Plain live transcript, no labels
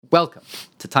Welcome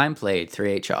to Time Played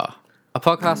 3HR, a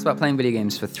podcast about playing video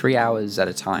games for 3 hours at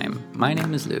a time. My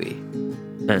name is Louis.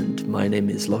 And my name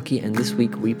is Lockie, and this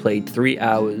week we played 3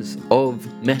 hours of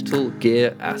Metal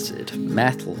Gear Acid.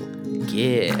 Metal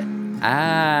Gear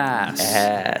Ass.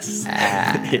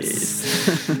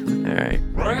 Alright.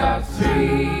 I got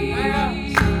three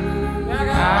hours.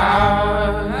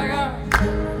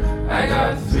 I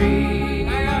got 3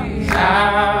 hours.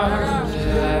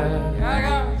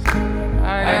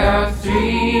 I got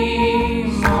 3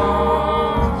 more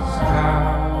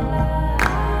hours.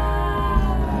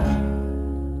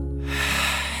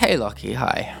 Hey, Lockie.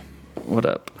 Hi. What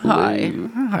up? Hi. Lou?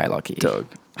 Hi, Lockie. Doug.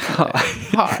 Hi.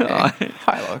 Hi.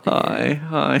 Hi, Lockie.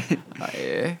 Hi.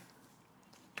 Hi.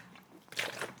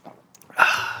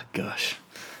 Gosh.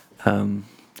 How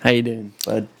you doing,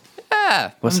 bud?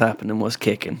 Yeah. What's happening? What's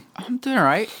kicking? I'm doing all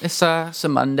right. It's a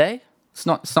Monday. It's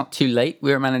not too late.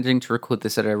 We're managing to record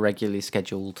this at a regularly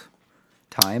scheduled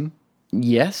time.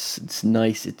 Yes, it's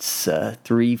nice. It's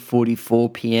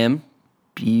 3:44 p.m.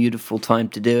 Beautiful time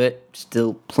to do it.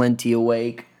 Still plenty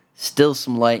awake. Still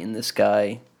some light in the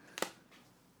sky.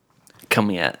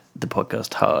 Coming at the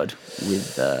podcast hard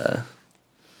with an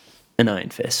iron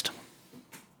fist.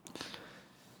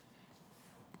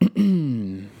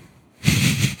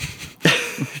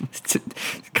 It's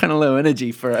kind of low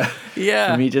energy for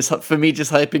Yeah. for me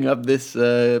just hyping up this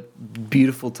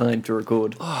beautiful time to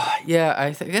record. Yeah,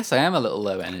 I guess I am a little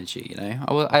low energy, you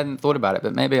know. I hadn't thought about it,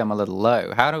 but maybe I'm a little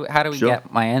low. How do we Sure.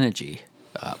 get my energy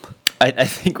up? I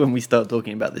think when we start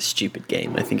talking about this stupid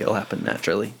game, I think it'll happen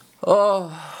naturally.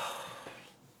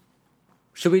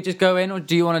 Should we just go in, or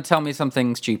do you want to tell me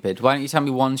something stupid? Why don't you tell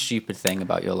me one stupid thing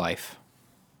about your life?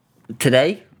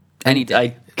 Today, Any day.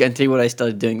 I can tell you what I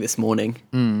started doing this morning.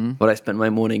 What I spent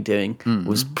my morning doing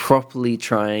was properly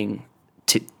try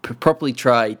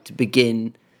to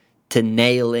begin to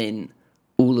nail in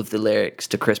all of the lyrics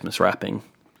to Christmas Rapping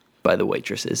by the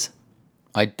Waitresses.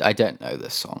 I don't know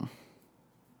this song.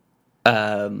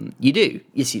 You do.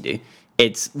 Yes, you do.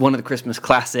 It's one of the Christmas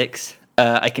classics.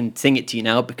 I can sing it to you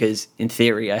now because, in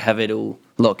theory, I have it all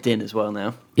locked in as well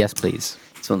now. Yes, please.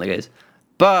 It's one that goes,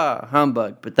 bah,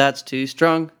 humbug, but that's too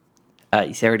strong.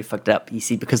 You see, I already fucked up. You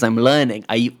see, because I'm learning.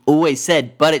 I always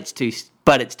said, but it's too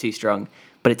strong.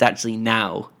 But it's actually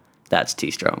now that's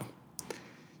too strong.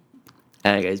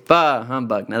 And it goes, bah,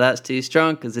 humbug, now that's too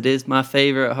strong because it is my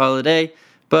favorite holiday.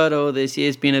 But all this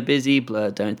year's been a busy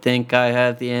blood. Don't think I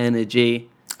have the energy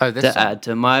This to song. add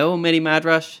to my already mad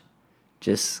rush.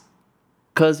 Just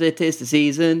because it is the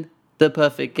season. The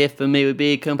perfect gift for me would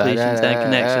be completions and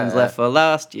connections left for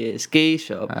last year's ski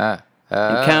shop.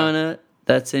 Encounter,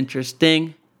 that's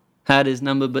interesting. Had his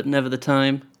number but never the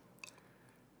time.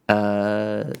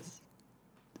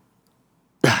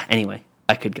 Anyway,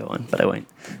 I could go on, but I won't.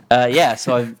 Yeah,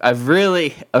 so I've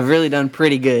really done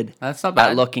pretty good That's not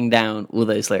bad. at locking down all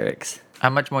those lyrics. How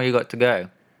much more you got to go?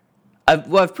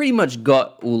 I've pretty much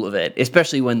got all of it,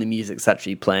 especially when the music's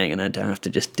actually playing and I don't have to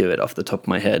just do it off the top of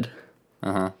my head.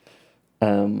 I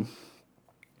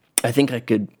think I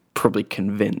could probably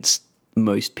convince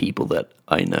most people that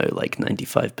I know like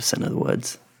 95% of the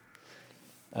words.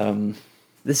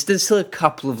 There's still a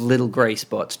couple of little grey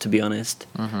spots, to be honest.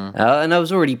 And I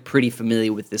was already pretty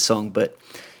familiar with this song, but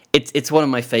it's one of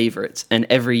my favourites. And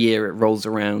every year it rolls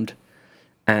around,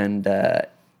 and it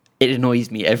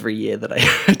annoys me every year that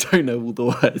I don't know all the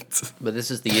words. But this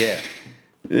is the year.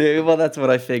 Yeah, well, that's what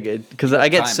I figured, because I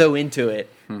get Time. so into it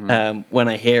when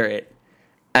I hear it.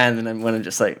 And then when I'm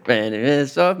just like, man, it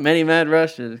is so many mad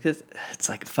rushes, because it's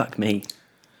like, fuck me.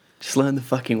 Just learn the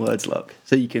fucking words, Lock,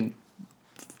 so you can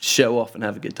show off and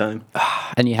have a good time.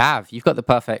 And you've got the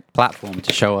perfect platform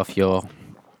to show off your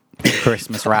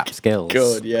Christmas rap skills.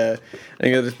 God, yeah. I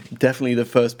think that's definitely the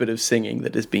first bit of singing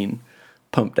that has been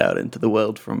pumped out into the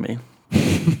world from me.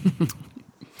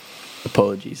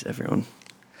 Apologies, everyone.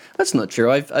 That's not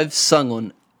true. I've sung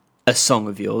on a song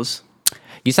of yours.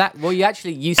 You sang. Well, you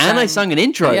sang. And I sung an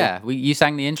intro. Yeah, you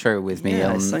sang the intro with me.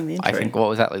 Yeah, I sang the I intro. think what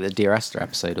was that, like the Dear Esther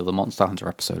episode or the Monster Hunter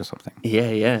episode or something?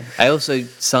 Yeah. I also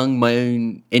sung my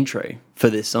own intro for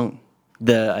this song.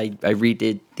 I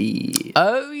redid the...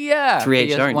 Oh yeah,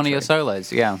 3HR one of your intro.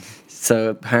 solos. Yeah. So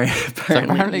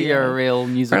apparently You're a real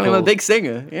musical Apparently I'm a big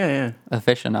singer. Yeah.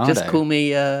 aficionado. Just call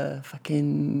me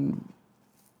fucking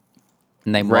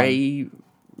Name one.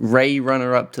 Ray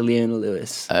runner-up to Leona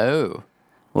Lewis. Oh,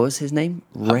 What was his name?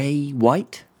 Ray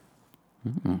White?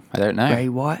 I don't know. Ray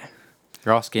White?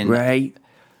 You're asking. Ray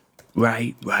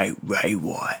White. Ray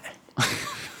White.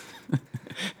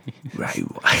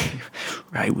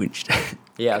 Ray Winchester.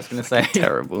 Yeah, I was gonna say.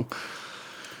 Terrible.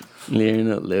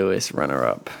 Leona Lewis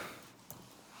runner-up.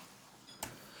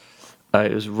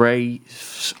 It was Ray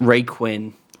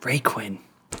Quinn. Ray Quinn.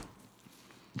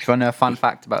 Do you want to know a fun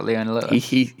fact about Leon Lewis?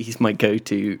 He's my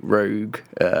go-to rogue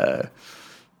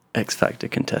X Factor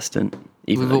contestant.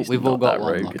 Even though he's We've all not got that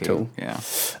one. rogue Lucky. at all. Yeah.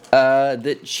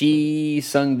 That she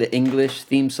sung the English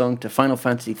theme song to Final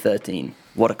Fantasy 13.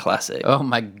 What a classic! Oh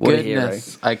my What a hero.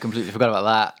 goodness! I completely forgot about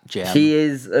that, Jam. She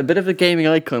is a bit of a gaming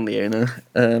icon, Leona,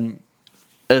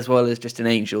 as well as just an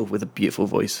angel with a beautiful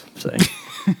voice. So,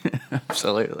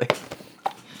 Absolutely.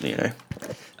 you know.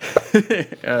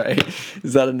 All right,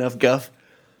 is that enough, Guff?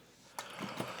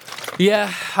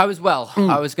 Yeah, I was well.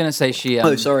 I was gonna say she.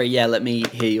 Oh, sorry. Yeah, let me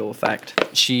hear your fact.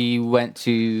 She went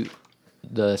to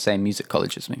the same music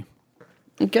college as me.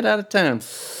 Get out of town.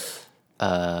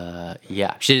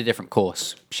 Yeah, she did a different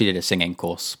course. She did a singing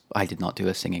course. I did not do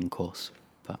a singing course,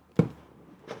 but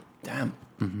Damn.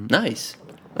 Nice.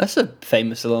 That's a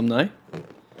famous alumni.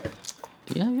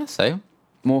 yeah, I guess so.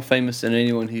 More famous than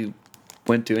anyone who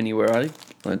went to anywhere I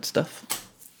learned stuff.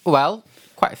 Well,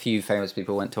 quite a few famous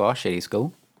people went to our shitty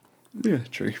school. Yeah,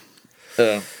 true.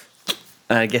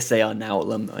 I guess they are now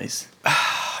alumni.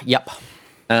 Yep.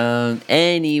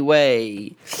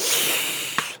 Anyway,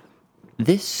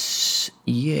 this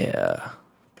year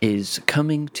is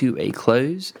coming to a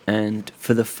close, and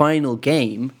for the final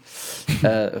game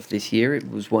of this year, it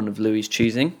was one of Louis'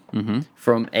 choosing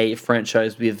from a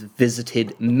franchise we have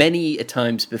visited many a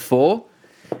times before,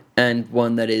 and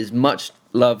one that is much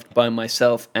loved by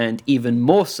myself, and even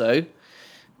more so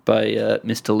by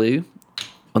Mr. Lou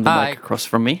on the Hi. mic across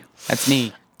from me. That's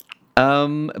me.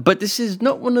 But this is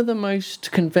not one of the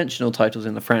most conventional titles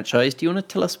in the franchise. Do you want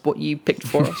to tell us what you picked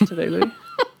for us today, Lou?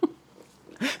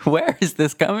 Where is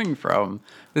this coming from?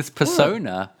 This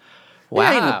persona.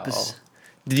 Wow.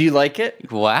 Did you like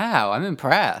it? Wow, I'm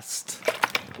impressed.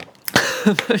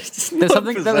 There's There's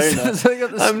something about this,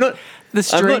 I'm not. the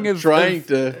string I'm not of trying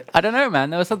to. I don't know,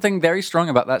 man. There was something very strong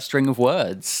about that string of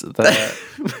words. I've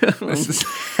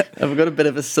got a bit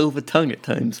of a silver tongue at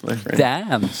times, my friend.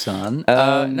 Damn, son.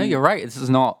 No, you're right. This is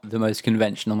not the most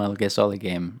conventional Metal Gear Solid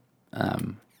game.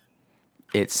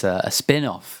 It's a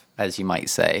spin-off, as you might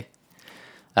say,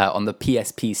 on the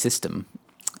PSP system.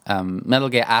 Metal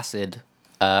Gear Acid.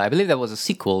 I believe there was a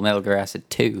sequel, Metal Gear Acid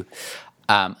 2,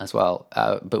 as well.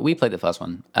 But we played the first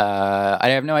one. I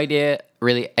have no idea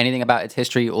really anything about its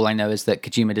history. All I know is that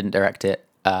Kojima didn't direct it,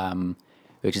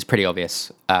 which is pretty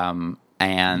obvious.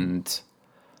 And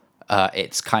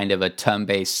it's kind of a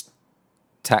turn-based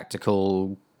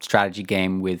tactical strategy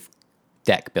game with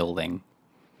deck building.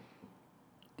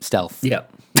 Stealth. Yeah.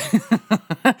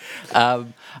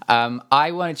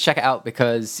 I wanted to check it out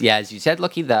because, yeah, as you said,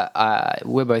 Lucky, that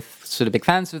we're both sort of big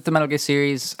fans of the Metal Gear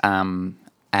series.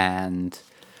 And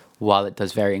while it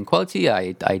does vary in quality,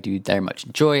 I do very much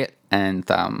enjoy it. And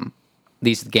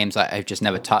these are the games I've just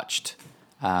never touched.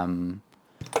 I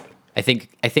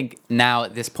think now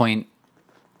at this point,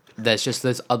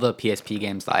 there's other PSP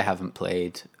games that I haven't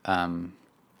played.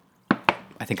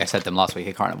 I think I said them last week.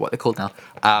 I can't remember what they're called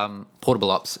now. Portable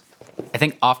Ops. I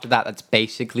think after that, that's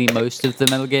basically most of the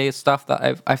Metal Gear stuff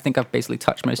that I think I've basically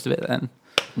touched most of it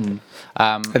then.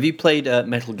 Have you played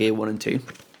Metal Gear 1 and 2?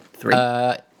 3?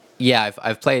 Yeah,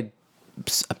 I've played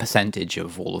a percentage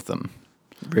of all of them.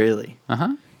 Really?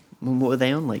 Uh-huh. What were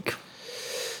they on, like?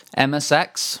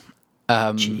 MSX.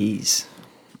 Jeez.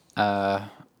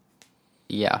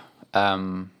 Yeah.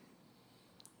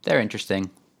 They're interesting.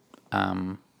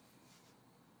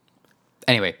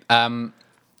 Anyway,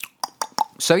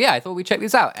 so yeah, I thought we'd check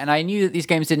these out. And I knew that these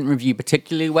games didn't review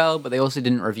particularly well, but they also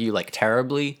didn't review like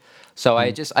terribly. So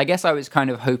I guess I was kind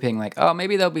of hoping like, oh,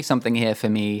 maybe there'll be something here for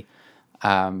me.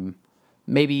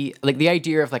 Maybe like the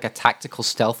idea of like a tactical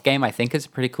stealth game, I think is a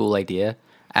pretty cool idea.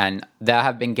 And there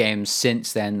have been games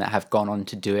since then that have gone on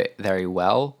to do it very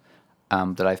well,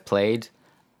 that I've played.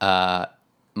 My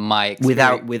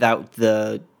experience, Without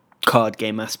the card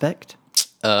game aspect?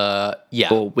 yeah.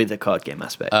 Or with a card game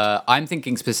aspect? I'm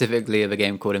thinking specifically of a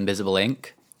game called Invisible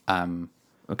Ink,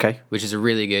 Okay. which is a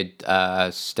really good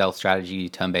stealth strategy,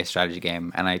 turn-based strategy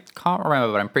game. And I can't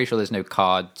remember, but I'm pretty sure there's no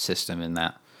card system in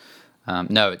that.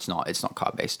 No, it's not. It's not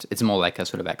card-based. It's more like a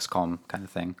sort of XCOM kind of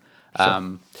thing.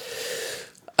 Sure.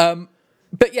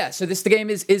 But yeah, so the game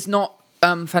is not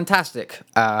fantastic.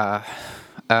 And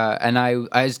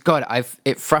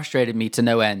it frustrated me to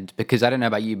no end because I don't know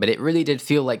about you, but it really did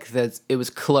feel like it was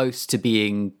close to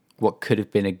being what could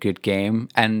have been a good game,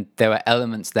 and there were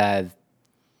elements there.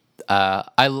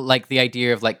 I like the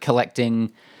idea of like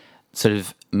collecting sort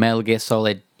of Metal Gear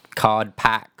Solid card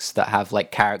packs that have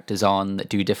like characters on that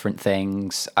do different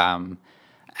things,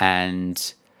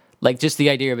 and like just the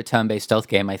idea of a turn-based stealth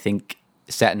game, I think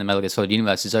set in the Metal Gear Solid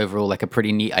universe is overall like a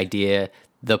pretty neat idea.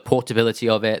 The portability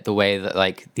of it, the way that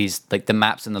like these like the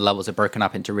maps and the levels are broken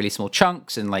up into really small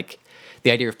chunks, and like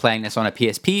the idea of playing this on a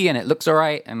PSP and it looks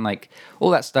alright, and like all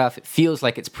that stuff. It feels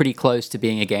like it's pretty close to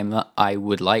being a game that I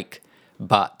would like,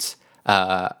 but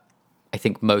I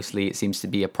think mostly it seems to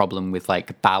be a problem with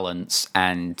like balance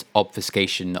and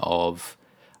obfuscation of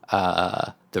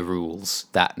the rules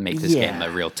that make this game a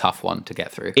real tough one to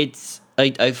get through.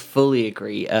 I fully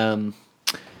agree.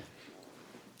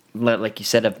 Like you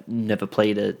said, I've never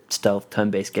played a stealth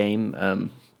turn-based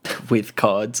game with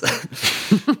cards,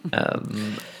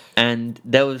 and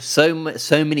there was so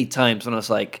many times when I was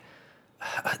like,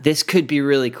 "This could be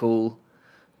really cool,"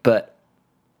 but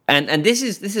and this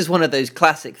is one of those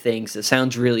classic things that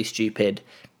sounds really stupid,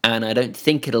 and I don't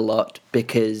think it a lot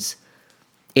because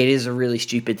it is a really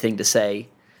stupid thing to say.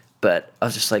 But I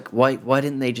was just like, why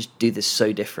didn't they just do this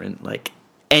so different? Like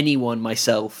anyone,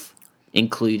 myself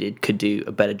included, could do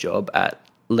a better job at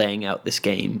laying out this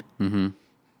game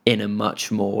in a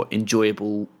much more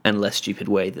enjoyable and less stupid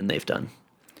way than they've done.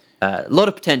 A lot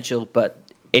of potential, but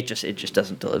it just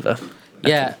doesn't deliver.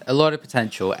 Yeah, a lot of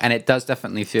potential, and it does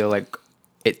definitely feel like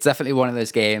it's definitely one of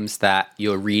those games that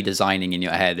you're redesigning in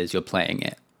your head as you're playing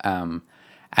it.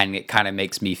 And it kind of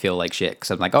makes me feel like shit because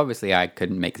I'm like, obviously I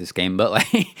couldn't make this game, but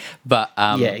like,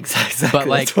 yeah, exactly. But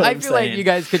like, I feel like you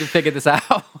guys could have figured this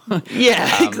out.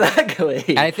 Yeah, exactly.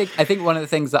 And I think one of the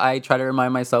things that I try to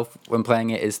remind myself when playing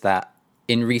it is that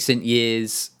in recent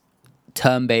years,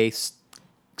 turn-based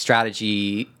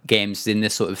strategy games in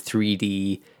this sort of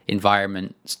 3D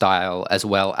environment style, as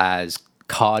well as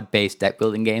card-based deck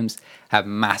building games, have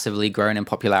massively grown in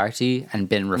popularity and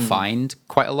been refined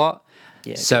quite a lot.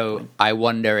 Yeah, so I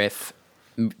wonder if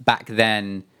back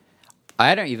then,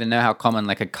 I don't even know how common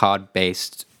like a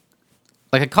card-based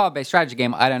strategy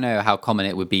game, I don't know how common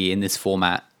it would be in this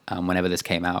format whenever this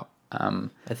came out. I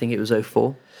think it was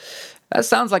 04. That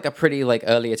sounds like a pretty like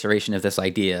early iteration of this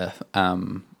idea.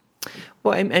 Well,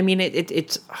 I mean,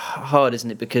 it's hard, isn't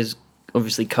it? Because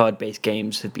obviously card-based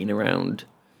games have been around.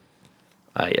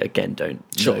 I again don't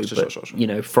know, but you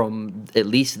know, from at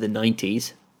least the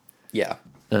 90s. Yeah.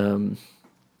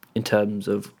 In terms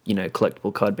of, you know,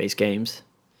 collectible card-based games.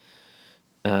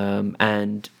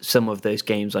 And some of those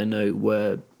games I know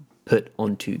were put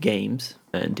onto games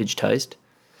and digitized.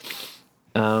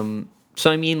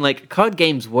 So, I mean, like, card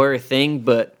games were a thing,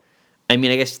 but, I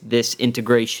mean, I guess this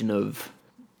integration of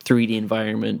 3D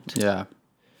environment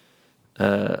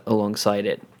alongside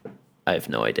it, I have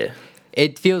no idea.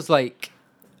 It feels like,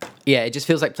 it just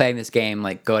feels like playing this game,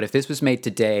 like, God, if this was made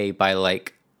today by,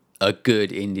 like, a good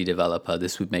indie developer,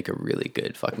 this would make a really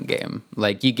good fucking game.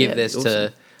 Like, you give this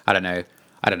to, I don't know,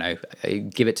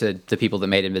 give it to the people that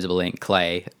made Invisible Ink,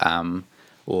 Clay,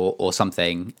 or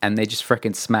something, and they just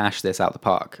freaking smash this out the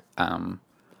park.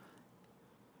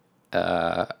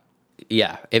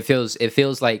 It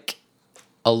feels like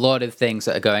a lot of things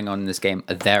that are going on in this game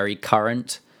are very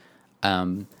current,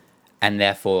 and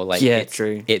therefore, like,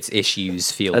 its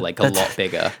issues feel like a lot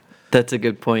bigger. That's a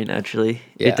good point, actually.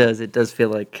 Yeah. It does feel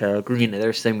like, you know, there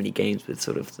are so many games with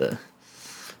sort of the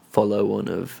follow-on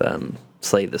of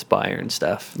Slay the Spire and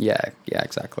stuff. Yeah,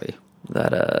 exactly.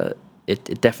 That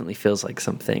it definitely feels like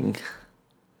something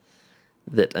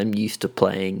that I'm used to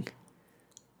playing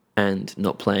and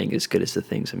not playing as good as the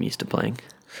things I'm used to playing.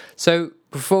 So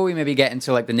before we maybe get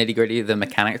into like the nitty-gritty of the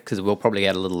mechanics, because we'll probably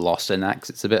get a little lost in that because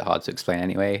it's a bit hard to explain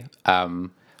anyway.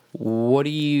 What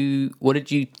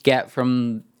did you get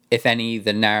from, if any,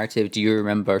 the narrative? Do you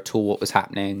remember at all what was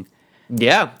happening?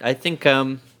 Yeah, I think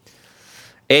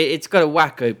it's got a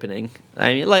whack opening.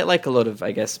 I mean, like a lot of,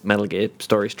 I guess, Metal Gear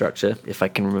story structure, if I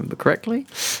can remember correctly.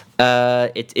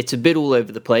 It's a bit all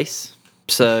over the place.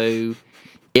 So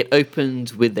it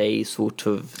opens with a sort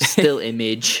of still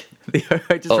image.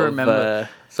 I just remember.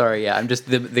 Sorry, I'm just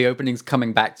the opening's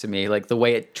coming back to me. Like the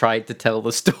way it tried to tell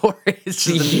the story is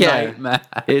just a nightmare.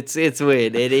 It's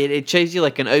weird. It shows you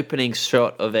like an opening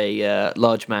shot of a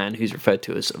large man who's referred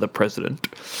to as the president.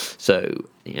 So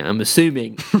I'm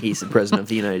assuming he's the president of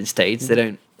the United States. They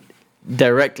don't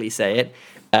directly say it,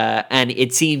 and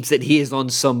it seems that he is on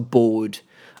some board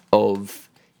of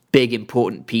big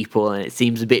important people, and it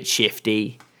seems a bit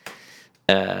shifty.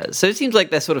 So it seems like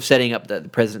they're sort of setting up that the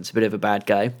president's a bit of a bad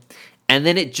guy. And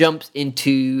then it jumps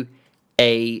into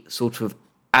a sort of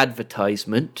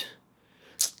advertisement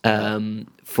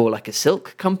for like a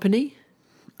silk company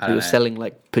who was selling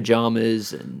like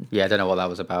pajamas and... Yeah, I don't know what that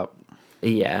was about.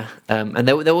 Yeah, and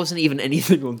there wasn't even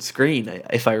anything on screen,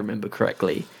 if I remember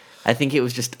correctly. I think it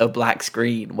was just a black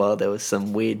screen while there was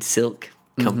some weird silk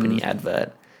company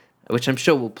advert, which I'm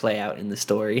sure will play out in the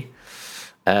story.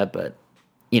 But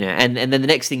and then the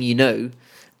next thing you know,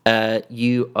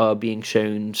 you are being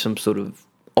shown some sort of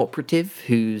operative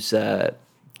who's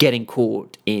getting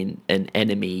caught in an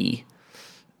enemy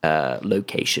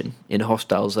location in a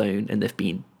hostile zone, and they've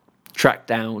been tracked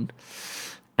down,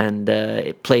 and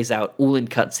it plays out all in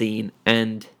cutscene.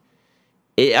 And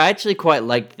I actually quite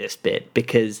liked this bit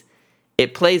because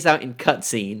it plays out in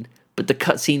cutscene, but the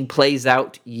cutscene plays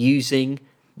out using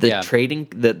the trading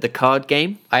the card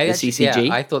game, the CCG.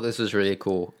 Yeah, I thought this was really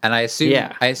cool, and I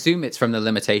assume it's from the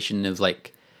limitation of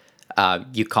like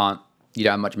you don't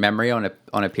have much memory on a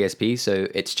PSP, so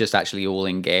it's just actually all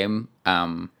in game.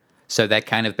 So they're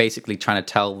kind of basically trying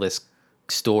to tell this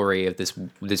story of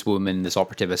this woman, this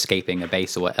operative escaping a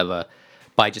base or whatever,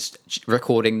 by just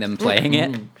recording them playing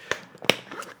it.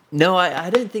 No, I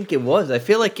don't think it was. I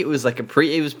feel like it was like a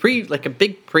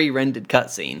big pre-rendered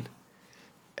cutscene.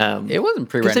 It wasn't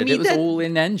pre-rendered. It was all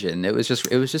in engine. It was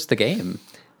just the game.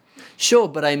 Sure,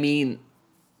 but I mean,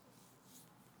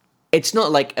 it's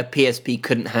not like a PSP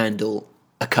couldn't handle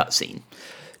a cutscene.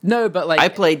 No, but like I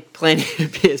played plenty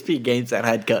of PSP games that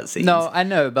had cutscenes. No, I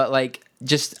know, but like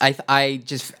I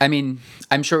mean,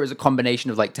 I'm sure it was a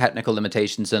combination of like technical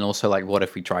limitations and also like, what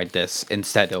if we tried this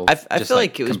instead of? I feel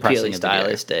like it was purely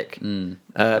stylistic,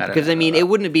 because I mean, it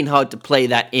wouldn't have been hard to play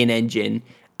that in engine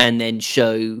and then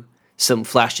show some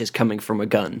flashes coming from a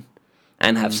gun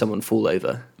and have someone fall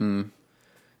over.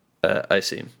 I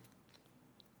assume.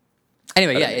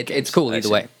 Anyway, it's cool either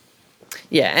way.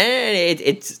 Yeah, and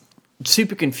it's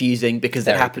super confusing because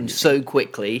it happens so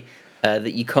quickly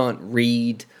that you can't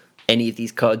read any of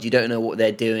these cards. You don't know what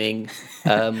they're doing.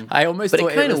 I almost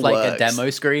thought it was like a demo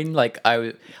screen. Like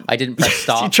I didn't press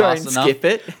start you try fast and enough. skip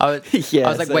it. I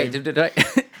was like, wait, did I?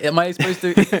 Am I supposed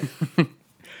to? Did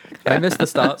I missed the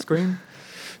start screen.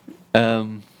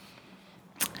 But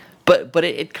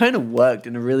it kind of worked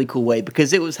in a really cool way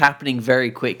because it was happening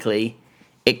very quickly.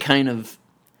 It kind of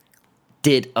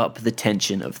did up the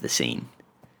tension of the scene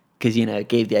because it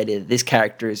gave the idea that this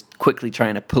character is quickly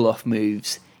trying to pull off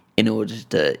moves in order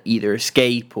to either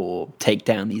escape or take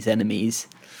down these enemies.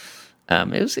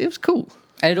 It was cool.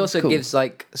 And it also gives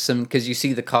like some, because you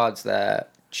see the cards they're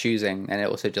choosing, and it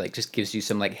also like just gives you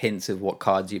some like hints of what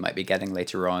cards you might be getting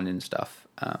later on and stuff.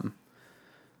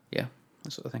 Yeah,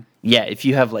 that sort of thing. Yeah, if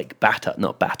you have like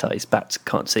not bat eyes, bats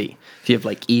can't see. If you have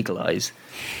like eagle eyes.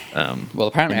 Well,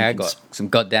 apparently I got some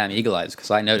goddamn eagle eyes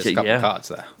because I noticed a couple of cards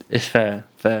there. It's fair.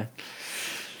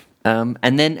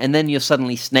 And then you're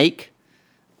suddenly Snake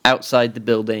outside the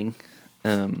building,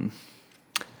 and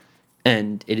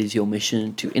it is your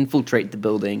mission to infiltrate the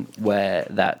building where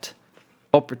that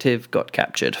operative got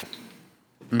captured.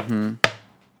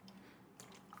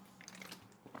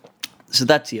 So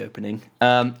that's the opening.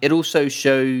 It also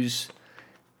shows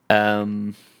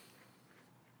an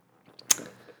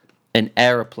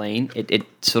aeroplane. It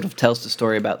sort of tells the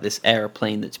story about this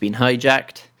aeroplane that's been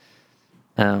hijacked.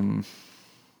 And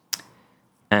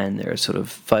there are sort of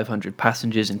 500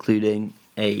 passengers, including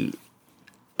a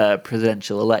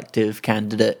presidential elective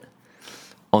candidate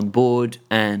on board.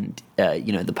 And,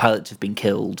 the pilots have been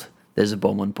killed. There's a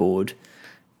bomb on board.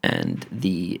 And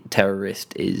the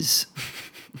terrorist is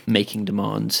making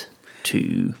demands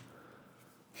to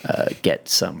get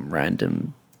some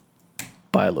random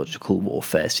biological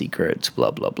warfare secrets,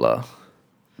 blah, blah, blah.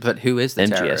 But who is the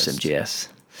terrorist? MGS.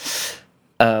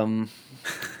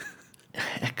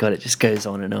 God, it just goes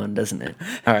on and on, doesn't it?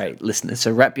 All right, listeners,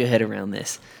 so wrap your head around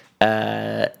this.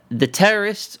 The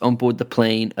terrorists on board the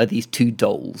plane are these two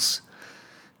dolls.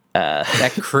 They're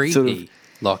creepy, sort of,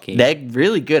 Lockie. They're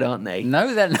really good, aren't they?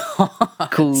 No, they're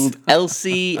not. Called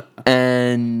Elsie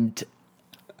and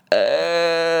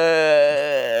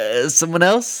someone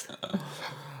else?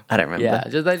 I don't remember. Yeah,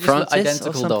 they're just Francis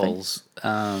identical dolls.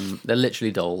 They're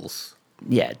literally dolls.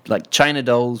 Yeah, like China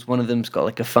dolls. One of them's got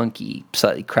like a funky,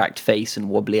 slightly cracked face and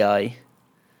wobbly eye.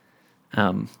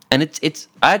 And it's.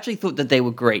 I actually thought that they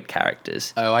were great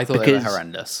characters. Oh, I thought they were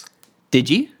horrendous. Did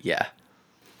you? Yeah.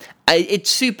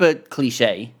 It's super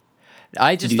cliche.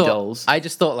 I just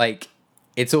thought like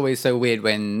it's always so weird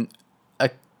when a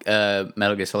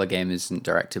Metal Gear Solid game isn't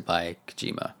directed by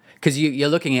Kojima, because you're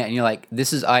looking at it and you're like,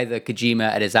 this is either Kojima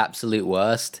at his absolute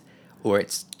worst, or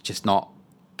it's just not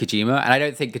Kojima. And I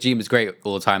don't think Kojima's great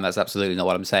all the time. That's absolutely not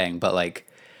what I'm saying. But like,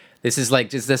 this is like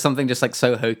there's something just like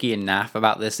so hokey and naff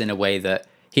about this in a way that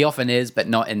he often is, but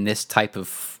not in this type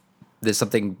of. There's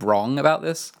something wrong about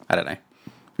this. I don't know.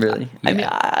 Really? Yeah. I mean,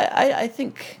 I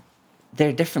think there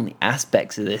are definitely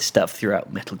aspects of this stuff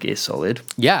throughout Metal Gear Solid.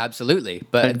 Yeah, absolutely.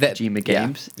 But and Kojima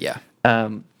games. Yeah.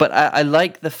 But I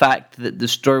like the fact that the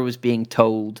story was being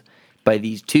told by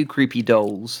these two creepy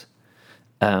dolls,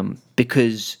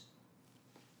 because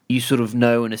you sort of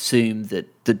know and assume that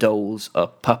the dolls are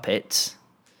puppets,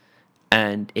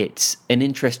 and it's an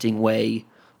interesting way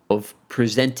of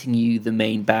presenting you the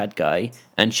main bad guy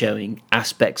and showing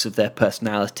aspects of their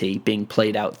personality being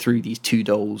played out through these two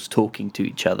dolls talking to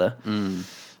each other.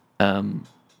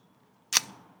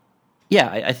 Yeah,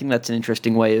 I think that's an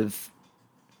interesting way of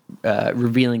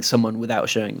revealing someone without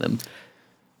showing them.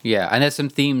 Yeah, and there's some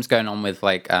themes going on with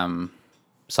like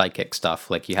psychic stuff.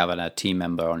 Like you have a team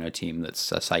member on your team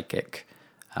that's a psychic.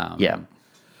 Yeah.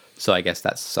 So I guess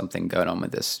that's something going on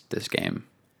with this game.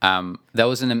 There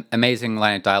was an amazing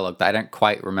line of dialogue that I don't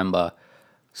quite remember,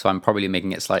 so I'm probably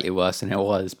making it slightly worse than it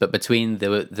was. But between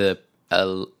the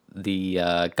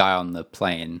guy on the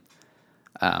plane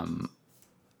and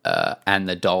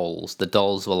the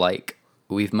dolls were like,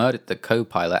 "We've murdered the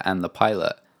co-pilot and the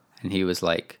pilot," and he was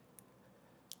like,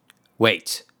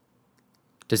 "Wait,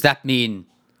 does that mean ...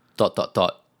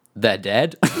 they're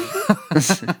dead?"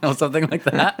 Or something like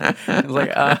that. I was like,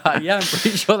 yeah, I'm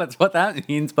pretty sure that's what that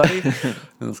means, buddy. That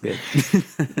was good.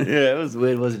 Yeah, it was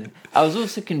weird, wasn't it? I was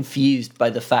also confused by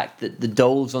the fact that the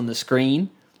dolls on the screen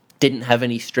didn't have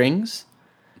any strings,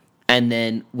 and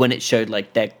then when it showed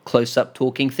like their close-up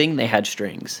talking thing, they had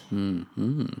strings.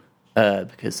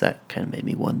 Because that kind of made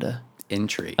me wonder.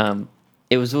 Intrigue.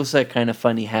 It was also kind of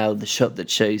funny how the shot that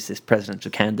shows this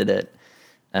presidential candidate,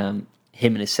 him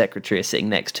and his secretary are sitting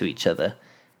next to each other,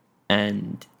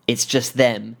 and it's just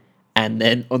them. And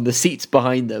then on the seats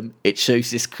behind them, it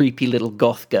shows this creepy little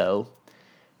goth girl,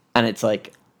 and it's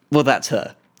like, well, that's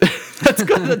her. that's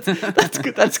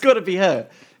got to be her.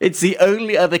 It's the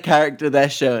only other character they're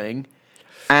showing,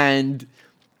 and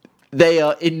they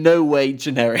are in no way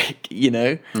generic. You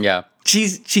know? Yeah.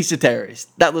 She's a terrorist.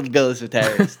 That little girl is a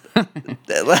terrorist.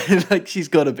 Like she's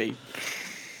got to be.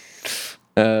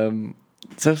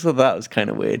 So I thought that was kind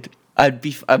of weird. I'd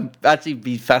actually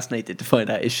be fascinated to find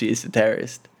out if she is a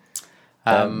terrorist.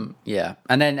 Yeah,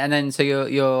 and then so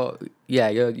you're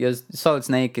Solid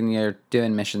Snake and you're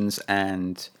doing missions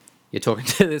and you're talking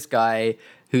to this guy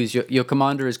who's your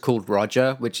commander is called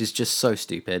Roger, which is just so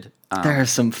stupid. There are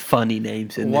some funny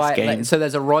names in this game. Like, so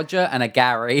there's a Roger and a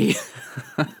Gary.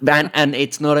 and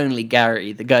it's not only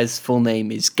Gary. The guy's full name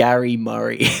is Gary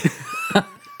Murray.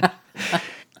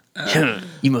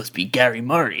 You must be Gary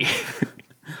Murray.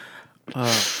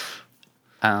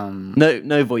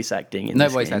 No voice acting in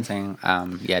this game.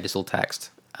 Acting. Yeah, just all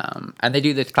text. And they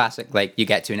do the classic, like you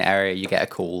get to an area, you get a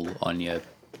call on your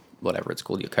whatever it's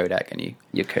called, your codec, and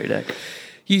Your codec.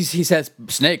 he says,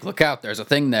 "Snake, look out! There's a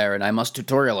thing there, and I must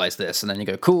tutorialize this." And then you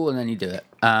go, "Cool," and then you do it.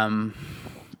 And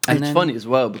it's funny as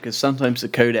well because sometimes the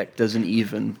codec doesn't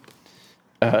even.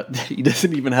 He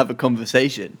doesn't even have a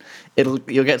conversation. You'll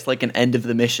get to like an end of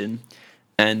the mission,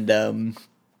 and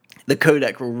the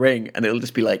codec will ring, and it'll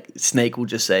just be like Snake will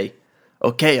just say,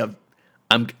 "Okay,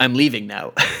 I'm leaving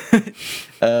now,"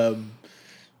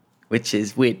 which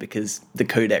is weird because the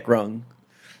codec rung,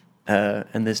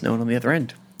 and there's no one on the other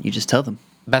end. You just tell them.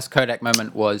 Best codec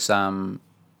moment was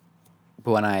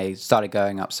when I started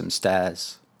going up some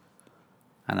stairs,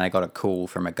 and I got a call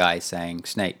from a guy saying,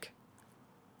 "Snake."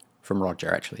 From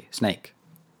Roger, actually. "Snake,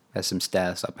 there's some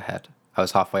stairs up ahead." I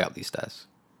was halfway up these stairs.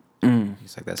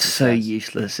 He's like, "There's some So stairs.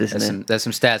 useless, isn't it? There's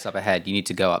some stairs up ahead. You need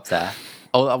to go up there."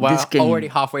 Oh, well, This game- already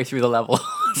halfway through the level.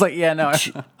 It's like, yeah, no,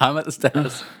 I'm at the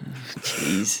stairs.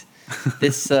 Jeez,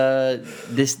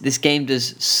 this game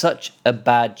does such a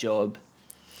bad job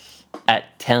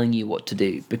at telling you what to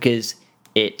do because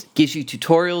it gives you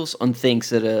tutorials on things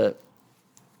that are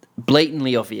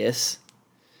blatantly obvious,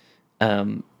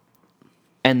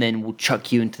 and then will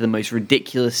chuck you into the most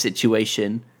ridiculous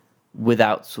situation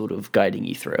without sort of guiding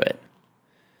you through it.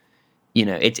 You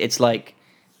know, it's like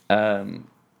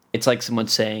someone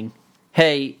saying,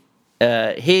 "Hey,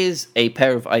 here's a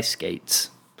pair of ice skates.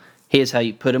 Here's how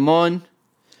you put them on.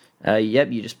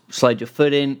 Yep, you just slide your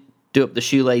foot in, do up the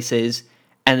shoelaces,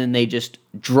 and then they just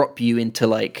drop you into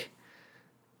like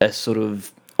a sort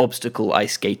of obstacle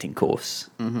ice skating course."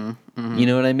 You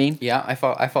know what I mean? Yeah, I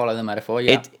follow the metaphor,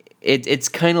 yeah. It's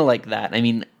kind of like that. I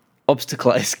mean,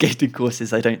 obstacle ice skating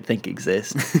courses I don't think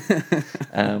exist.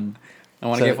 I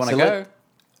want to give one a go.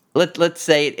 Let's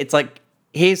say it's like,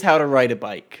 here's how to ride a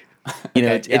bike. You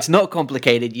know, Okay, it's not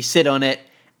complicated. You sit on it,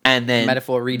 and then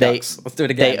Metaphor redux. Let's do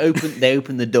it again. They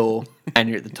open the door, and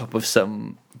you're at the top of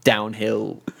some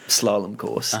downhill slalom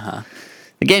course.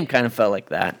 The game kind of felt like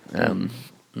that, and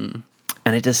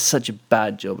it does such a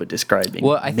bad job at describing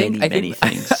many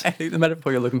things. I think the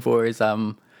metaphor you're looking for is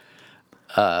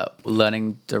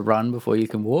learning to run before you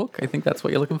can walk. I think that's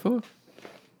what you're looking for.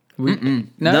 No,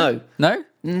 No. no.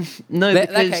 No, because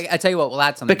Okay, I tell you what, we'll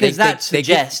add something. because that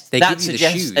suggests they that give you the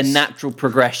suggests a shoes. natural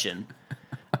progression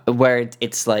where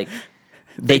it's like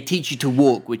they teach you to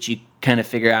walk, which you kind of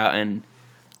figure out, and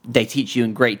they teach you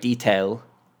in great detail.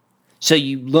 So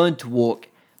you learn to walk,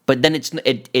 but then it's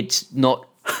not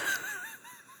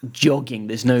jogging.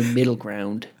 There's no middle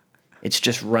ground. It's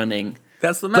just running.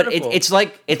 That's the But metaphor. it's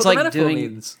like That's what the metaphor doing.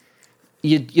 means.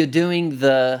 You're doing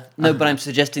the no, but I'm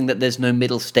suggesting that there's no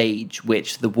middle stage,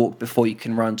 which the walk before you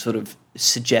can run sort of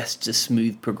suggests a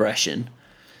smooth progression.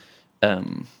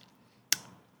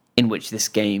 In which this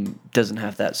game doesn't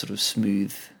have that sort of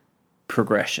smooth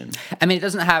progression. I mean, it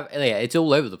doesn't have. Yeah, it's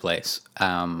all over the place.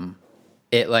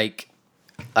 It like,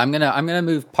 I'm gonna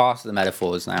move past the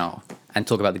metaphors now and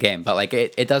talk about the game. But like,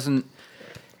 it doesn't.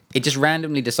 It just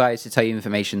randomly decides to tell you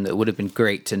information that would have been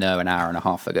great to know an hour and a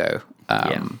half ago.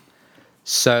 Yeah.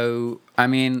 So I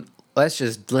mean, let's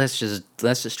just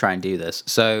try and do this.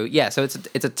 So yeah, so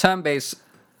it's a turn-based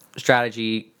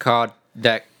strategy card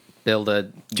deck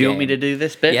builder. Do you want me to do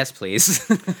this bit? Yes, please.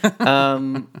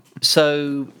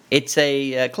 So it's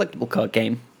a collectible card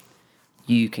game.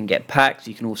 You can get packs.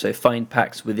 You can also find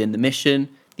packs within the mission.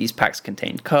 These packs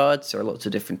contain cards. There are lots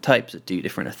of different types that do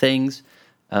different things.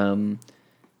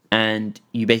 And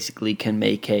you basically can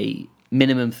make a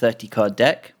minimum 30 card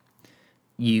deck.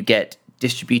 You get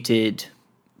distributed,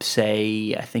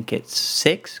 say, I think it's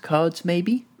 6 cards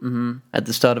maybe at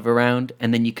the start of a round.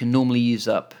 And then you can normally use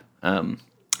up...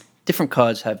 different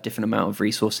cards have different amount of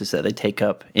resources that they take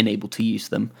up in able to use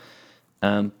them.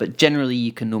 But generally,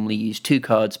 you can normally use 2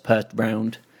 cards per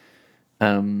round.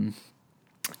 And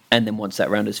then once that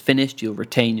round is finished, you'll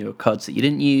retain your cards that you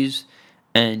didn't use,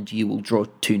 and you will draw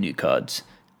 2 new cards.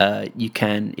 You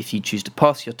can, if you choose to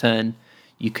pass your turn,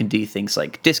 you can do things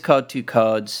like discard 2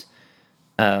 cards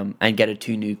and get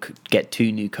 2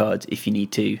 new cards if you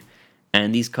need to.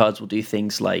 And these cards will do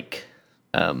things like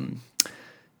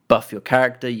buff your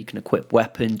character. You can equip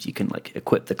weapons. You can like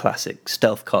equip the classic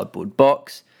stealth cardboard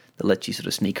box that lets you sort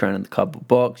of sneak around in the cardboard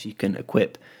box. You can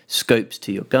equip scopes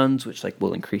to your guns, which like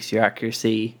will increase your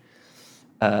accuracy.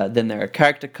 Then there are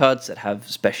character cards that have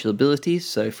special abilities.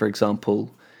 So, for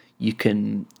example, you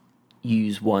can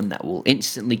use one that will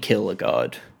instantly kill a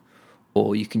guard,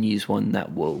 or you can use one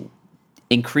that will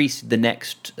increase the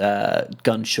next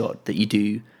gunshot that you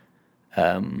do,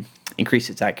 increase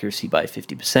its accuracy by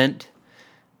 50%.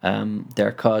 There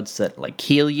are cards that like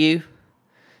heal you.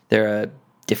 There are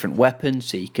different weapons,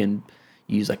 so you can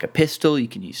use like a pistol, you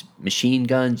can use machine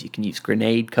guns, you can use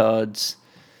grenade cards,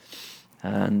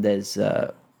 and there's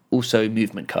also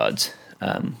movement cards.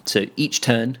 So each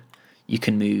turn you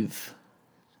can move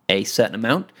a certain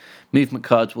amount. Movement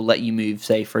cards will let you move,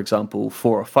 say, for example,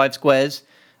 4 or 5 squares,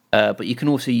 but you can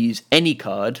also use any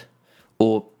card,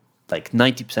 or like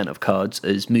 90% of cards,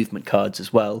 as movement cards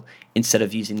as well, instead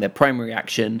of using their primary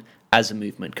action as a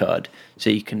movement card. So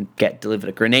you can get delivered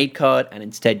a grenade card and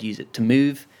instead use it to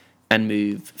move, and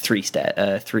move 3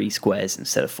 squares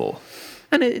instead of 4.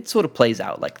 And it sort of plays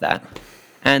out like that.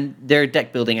 And there are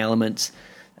deck building elements,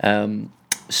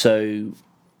 so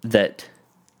that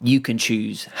you can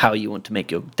choose how you want to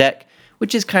make your deck,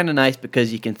 which is kind of nice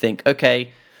because you can think,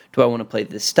 okay, do I want to play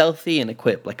this stealthy and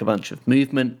equip like a bunch of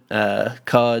movement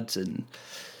cards and,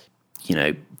 you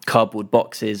know, cardboard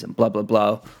boxes and blah, blah,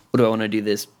 blah? Or do I want to do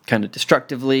this kind of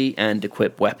destructively and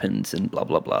equip weapons and blah,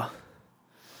 blah, blah?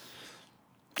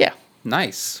 Yeah.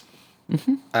 Nice.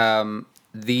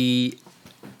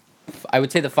 I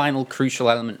would say the final crucial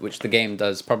element, which the game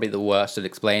does probably the worst at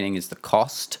explaining, is the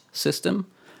cost system.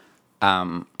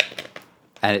 And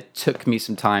it took me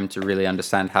some time to really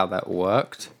understand how that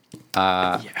worked.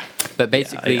 But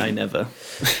basically, I never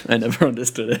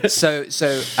understood it. So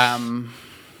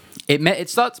it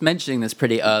starts mentioning this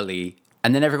pretty early,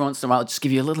 and then every once in a while, it'll just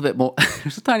give you a little bit more,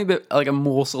 just a tiny bit, like a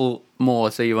morsel more,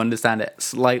 so you understand it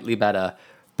slightly better.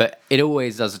 But it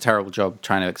always does a terrible job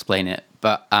trying to explain it.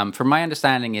 But from my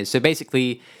understanding is, so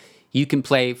basically, you can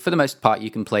play, for the most part, you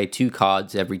can play 2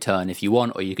 cards every turn if you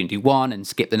want, or you can do 1 and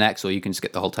skip the next, or you can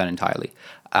skip the whole turn entirely.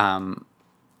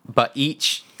 But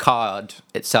each card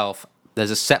itself,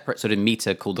 there's a separate sort of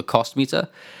meter called the cost meter.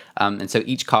 And so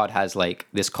each card has like,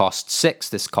 this costs 6,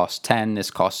 this costs 10,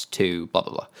 this costs 2, blah,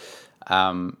 blah, blah.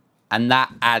 And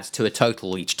that adds to a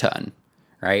total each turn,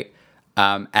 right?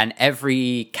 And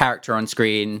every character on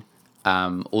screen,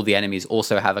 all the enemies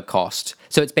also have a cost.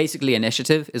 So it's basically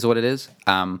initiative is what it is.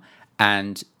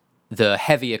 And the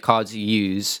heavier cards you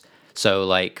use, so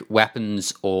like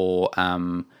weapons or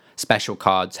special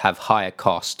cards, have higher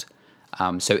cost.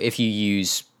 So if you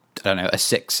use, I don't know, a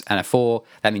 6 and a 4,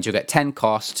 that means you'll get 10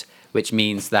 cost, which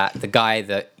means that the guy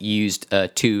that used a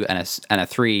 2 and a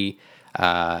 3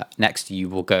 next to you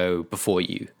will go before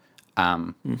you.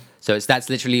 So that's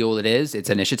literally all it is. It's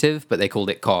initiative, but they called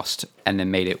it cost and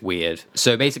then made it weird.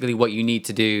 So basically what you need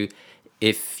to do,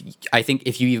 if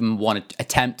you even want to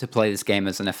attempt to play this game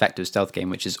as an effective stealth game,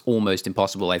 which is almost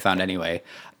impossible, I found anyway,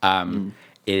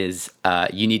 is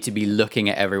you need to be looking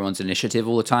at everyone's initiative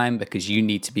all the time, because you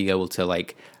need to be able to,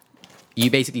 like,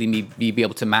 you basically need to be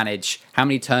able to manage how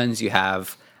many turns you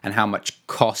have and how much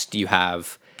cost you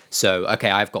have. So,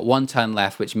 okay, I've got 1 turn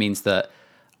left, which means that,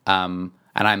 and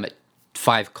I'm at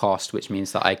 5 cost, which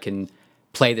means that I can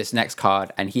play this next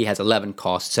card, and he has 11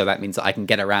 cost, so that means that I can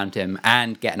get around him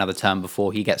and get another turn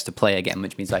before he gets to play again,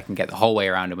 which means I can get the whole way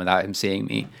around him without him seeing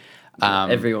me.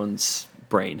 Everyone's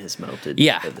brain has melted.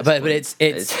 Yeah, at this but point.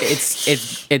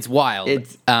 it's wild.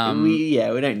 We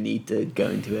don't need to go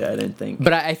into it, I don't think.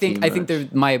 But I think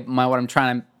much. my what I'm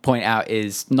trying to point out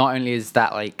is, not only is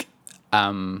that, like,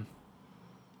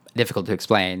 difficult to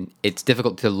explain, it's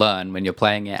difficult to learn when you're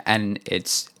playing it, and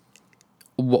it's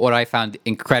what I found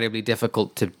incredibly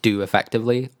difficult to do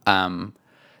effectively.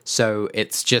 So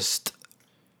it's just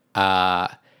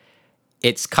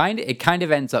it kind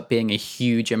of ends up being a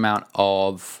huge amount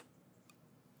of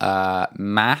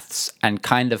maths, and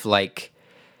kind of like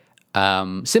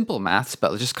simple maths,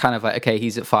 but just kind of like, okay,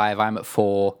 he's at 5, I'm at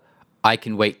 4, I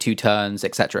can wait 2 turns,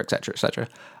 etc., etc., etc.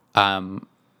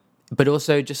 But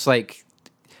also just like,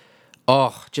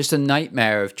 just a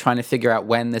nightmare of trying to figure out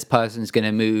when this person's going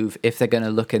to move, if they're going to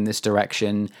look in this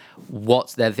direction,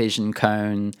 what's their vision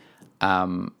cone.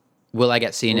 Will I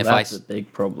get seen that's a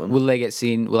big problem. Will I get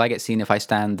seen if I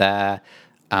stand there?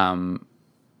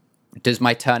 Does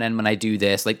my turn end when I do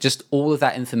this? Like, just all of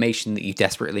that information that you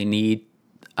desperately need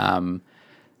to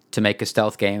make a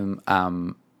stealth game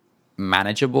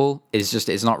manageable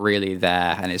it's not really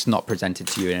there, and it's not presented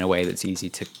to you in a way that's easy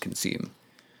to consume.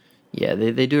 Yeah,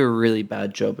 they do a really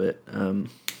bad job at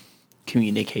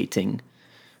communicating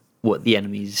what the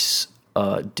enemies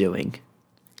are doing.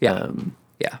 Yeah.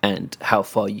 And how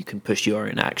far you can push your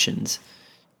own actions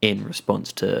in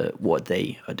response to what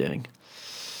they are doing.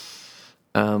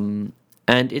 And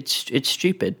it's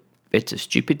stupid. It's a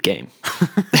stupid game.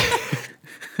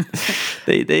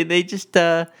 They just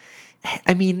I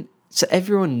mean, so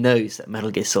everyone knows that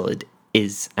Metal Gear Solid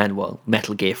is, and well,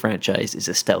 Metal Gear franchise is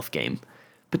a stealth game.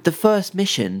 But the first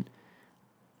mission,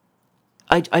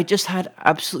 I just had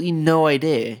absolutely no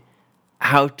idea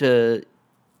how to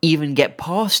even get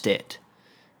past it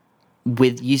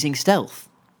with using stealth.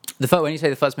 When you say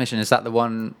the first mission, is that the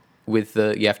one with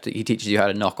he teaches you how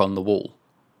to knock on the wall?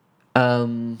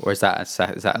 Or is that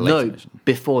a later mission?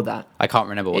 Before that. I can't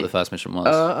remember what the first mission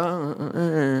was.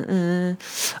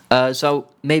 So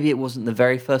maybe it wasn't the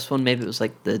very first one. Maybe it was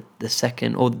like the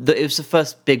second, it was the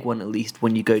first big one, at least,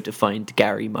 when you go to find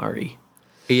Gary Murray.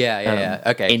 Yeah.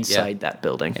 Okay. Inside that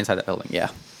building. Yeah.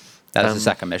 That's the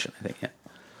second mission, I think. Yeah.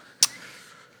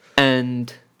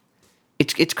 And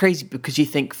it's crazy, because you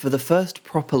think for the first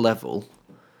proper level,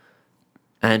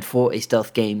 and for a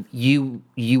stealth game, you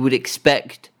would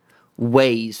expect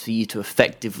ways for you to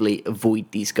effectively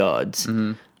avoid these guards.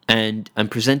 Mm-hmm. And I'm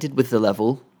presented with the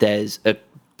level. There's a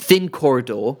thin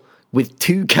corridor with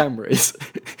 2 cameras.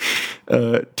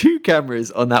 2 cameras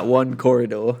on that one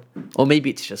corridor. Or maybe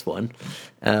it's just one.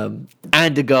 And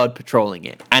a guard patrolling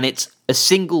it. And it's a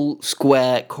single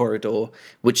square corridor,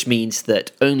 which means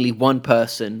that only one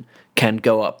person can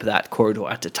go up that corridor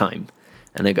at a time.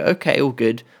 And they go, okay, all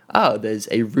good. Oh, there's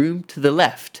a room to the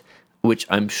left, which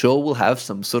I'm sure will have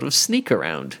some sort of sneak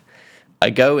around. I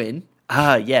go in.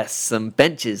 Ah, yes, some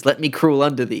benches. Let me crawl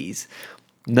under these.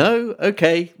 No?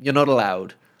 Okay, you're not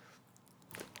allowed.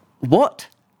 What?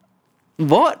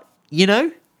 You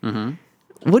know? Mm-hmm.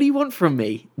 What do you want from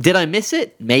me? Did I miss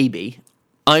it? Maybe.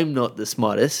 I'm not the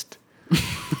smartest.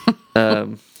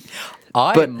 I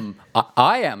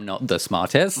am not the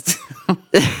smartest.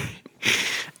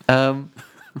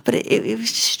 But it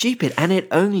was just stupid, and it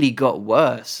only got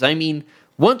worse. I mean,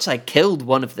 once I killed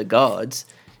one of the guards,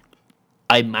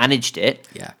 I managed it.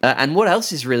 Yeah. And what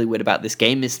else is really weird about this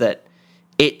game is that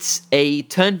it's a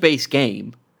turn-based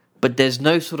game, but there's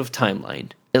no sort of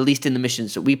timeline. At least in the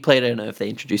missions that we played, I don't know if they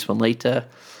introduced one later.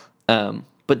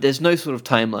 But there's no sort of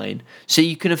timeline. So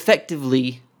you can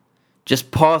effectively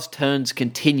just pass turns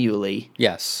continually.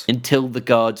 Yes. Until the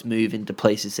guards move into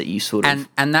places that you sort of...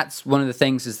 And that's one of the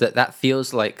things, is that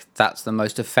feels like that's the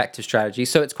most effective strategy.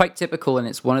 So it's quite typical, and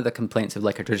it's one of the complaints of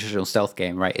like a traditional stealth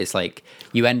game, right? It's like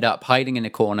you end up hiding in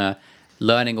a corner,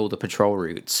 learning all the patrol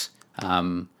routes,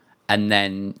 and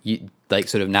then you like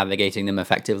sort of navigating them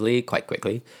effectively quite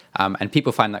quickly. And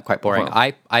people find that quite boring.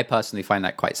 Wow. I personally find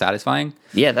that quite satisfying.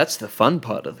 Yeah, that's the fun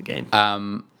part of the game.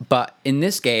 But in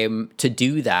this game, to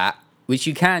do that, which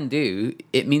you can do,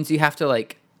 it means you have to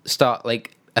like start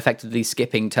like effectively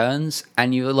skipping turns,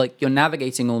 and you're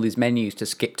navigating all these menus to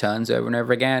skip turns over and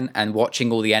over again, and watching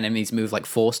all the enemies move like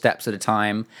 4 steps at a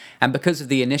time. And because of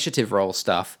the initiative roll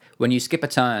stuff, when you skip a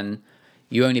turn,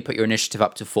 you only put your initiative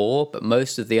up to 4, but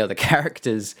most of the other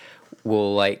characters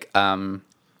will like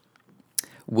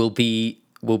will be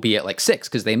at like 6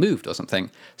 because they moved or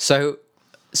something.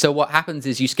 So what happens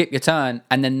is you skip your turn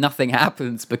and then nothing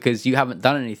happens because you haven't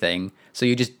done anything. So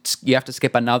you have to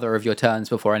skip another of your turns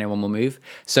before anyone will move.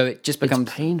 So it just becomes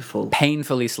painful.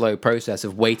 painfully slow process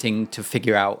of waiting to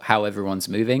figure out how everyone's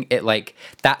moving. It like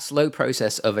that slow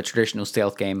process of a traditional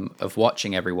stealth game of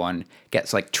watching everyone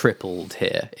gets like tripled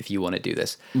here if you want to do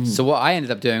this. So what I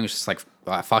ended up doing was just like,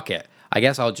 fuck it. I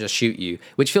guess I'll just shoot you,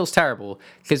 which feels terrible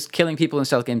because killing people in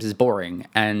stealth games is boring,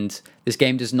 and this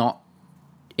game does not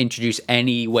introduce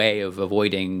any way of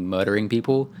avoiding murdering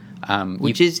people,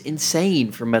 Which is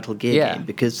insane for a Metal Gear Yeah. game,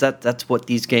 because that's what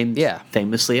these games Yeah.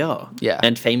 famously are. Yeah.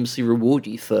 And famously reward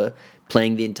you for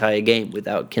playing the entire game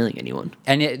without killing anyone.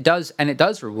 and it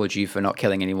does reward you for not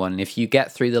killing anyone. If you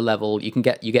get through the level, you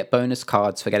get bonus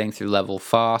cards for getting through level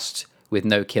fast with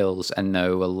no kills and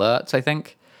no alerts, I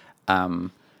think.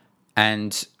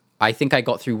 And I think I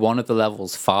got through one of the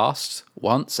levels fast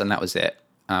once, and that was it.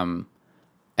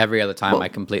 Every other time I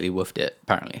completely woofed it,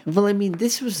 apparently. Well, I mean,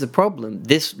 this was the problem.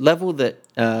 This level that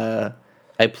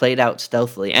I played out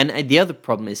stealthily, and the other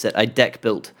problem is that I deck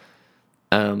built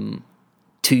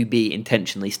to be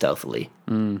intentionally stealthily.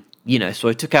 You know, so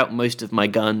I took out most of my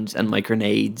guns and my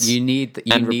grenades. You need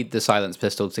the silence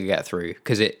pistol to get through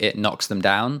because it knocks them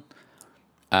down.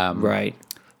 Right.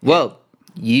 Well,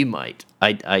 you might.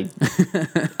 I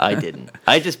didn't.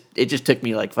 It just took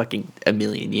me like fucking a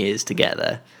million years to get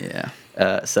there. Yeah.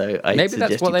 So I Maybe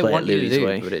suggest that's what you they play want it you to Louis' do,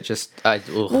 way. but it just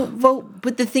Well,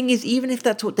 but the thing is, even if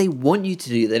that's what they want you to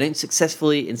do, they don't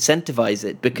successfully incentivize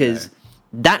it, because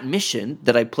that mission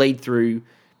that I played through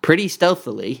pretty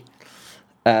stealthily,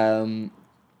 and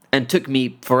took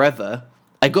me forever.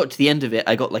 I got to the end of it,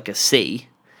 I got like a C,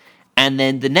 and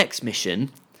then the next mission,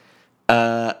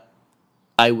 I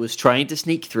was trying to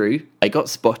sneak through. I got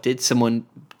spotted. Someone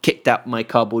kicked out my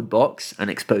cardboard box and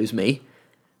exposed me.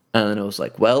 And then I was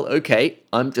like, well, okay,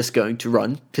 I'm just going to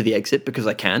run to the exit because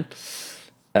I can.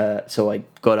 So I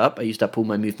got up. I used up all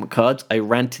my movement cards. I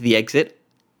ran to the exit.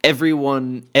 Every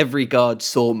guard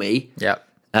saw me. yeah.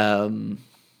 I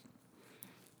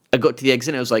got to the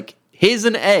exit and I was like, here's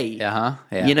an A. Yeah.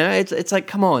 You know, it's like,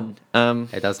 come on.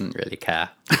 It doesn't really care.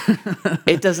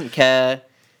 It doesn't care.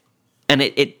 And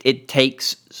it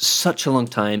takes such a long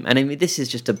time. And I mean, this is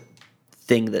just a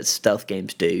thing that stealth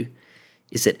games do,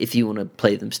 is that if you want to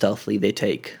play them stealthily, they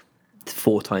take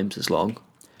 4 times as long.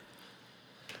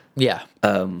 Yeah.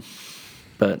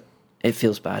 But it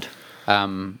feels bad.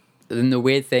 Then the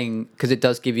weird thing, because it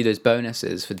does give you those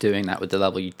bonuses for doing that with the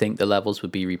level, you'd think the levels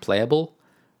would be replayable.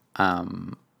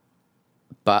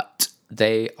 But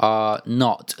they are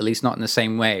not, at least not in the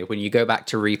same way. When you go back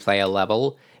to replay a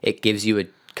level, it gives you a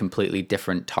completely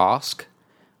different task.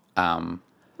 Oh,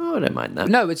 I don't mind that.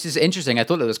 No, it's just interesting. I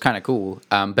thought it was kind of cool.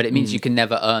 But it means you can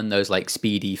never earn those like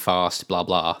speedy, fast, blah,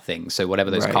 blah things. So whatever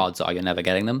those Right. cards are, you're never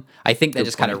getting them. I think they're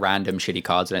just kind of random, shitty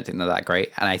cards. I don't think they're that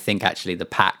great. And I think actually the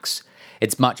packs,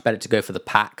 it's much better to go for the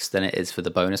packs than it is for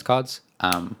the bonus cards.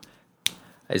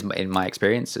 Is in my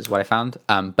experience, is what I found.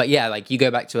 But yeah, like you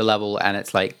go back to a level and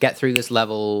it's like, get through this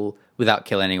level without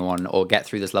killing anyone, or get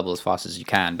through this level as fast as you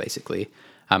can, basically.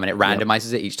 And it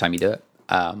randomizes it each time you do it.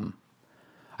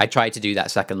 I tried to do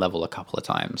that second level a couple of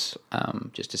times,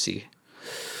 just to see.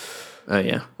 Oh,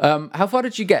 yeah. How far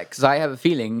did you get? Because I have a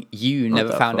feeling you never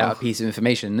that found far. out a piece of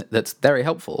information that's very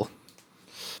helpful.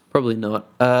 Probably not.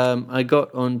 I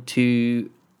got onto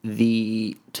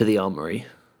the armory.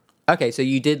 Okay, so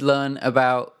you did learn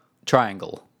about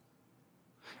triangle.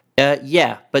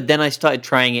 Yeah, but then I started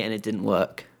trying it and it didn't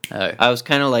work. Oh. I was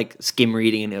kind of like skim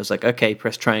reading, and it was like, okay,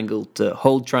 press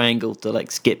hold triangle to like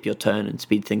skip your turn and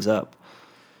speed things up.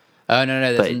 Oh,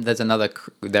 no, But- there's another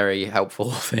very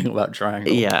helpful thing about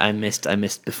triangle. Yeah, I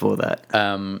missed before that.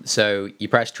 So you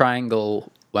press triangle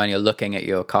when you're looking at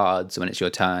your cards when it's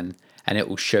your turn, and it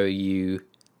will show you.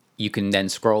 You can then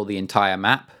scroll the entire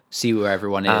map, see where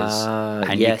everyone is,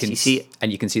 and yes, you you see-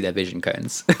 and you can see their vision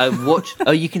cones. I watched.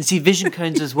 Oh, you can see vision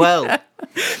cones as well.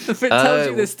 If it tells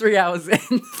you this 3 hours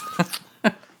in.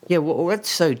 Yeah, well, that's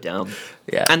so dumb.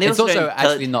 Yeah, And they it's also also don't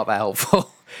tell- actually not that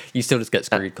helpful. You still just get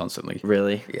screwed constantly.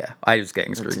 Really? Yeah, I was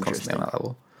getting screwed constantly on interesting. that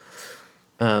level.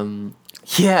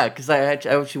 Yeah, because I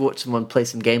actually watched someone play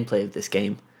some gameplay of this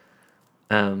game,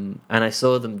 and I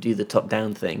saw them do the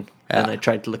top-down thing, and Yeah. I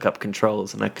tried to look up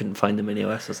controls, and I couldn't find them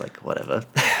anywhere. So I was like, whatever.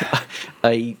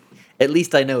 At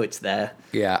least I know it's there,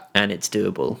 Yeah. and it's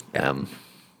doable,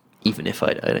 even if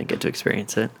I don't get to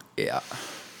experience it. Yeah.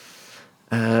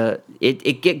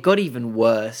 It got even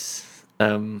worse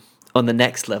on the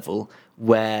next level,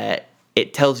 where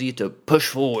it tells you to push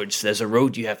forwards. There's a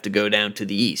road you have to go down to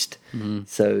the east.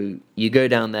 So you go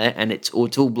down there, and it's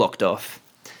all blocked off.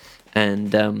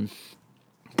 And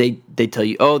they tell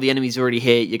you, oh, the enemy's already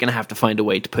here. You're going to have to find a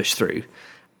way to push through.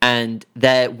 And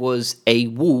there was a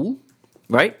wall,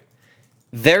 right?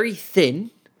 Very thin,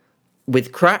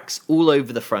 with cracks all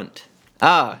over the front.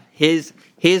 Here's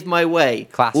my way.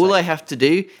 Classic. All I have to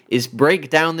do is break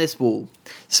down this wall.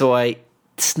 So I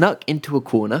snuck into a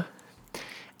corner,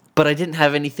 but I didn't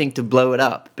have anything to blow it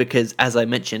up because, as I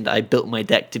mentioned, I built my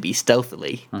deck to be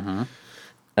stealthily. And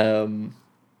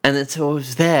then so I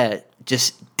was there,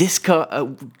 just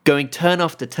going turn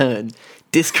after turn,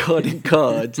 discarding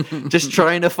cards, just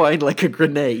trying to find like a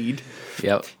grenade.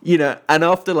 Yep. And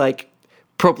after like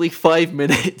probably 5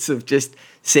 minutes of just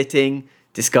sitting,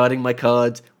 discarding my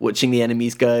cards, watching the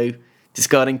enemies go,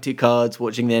 discarding 2 cards,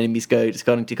 watching the enemies go,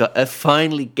 discarding 2 cards, I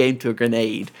finally came to a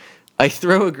grenade. I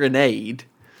throw a grenade,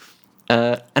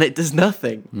 and it does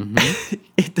nothing.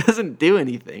 It doesn't do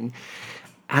anything.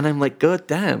 And I'm like, God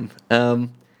damn. And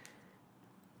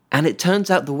it turns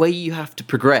out the way you have to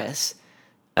progress,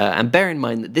 and bear in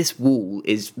mind that this wall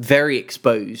is very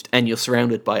exposed and you're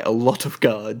surrounded by a lot of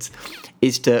guards,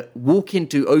 is to walk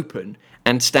into open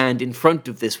and stand in front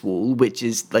of this wall, which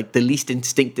is like the least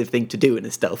instinctive thing to do in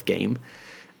a stealth game.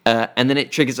 And then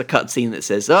it triggers a cutscene that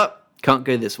says, oh, can't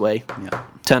go this way. Yeah.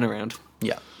 Turn around.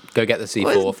 Yeah. Go get the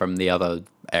C4 from the other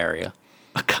area.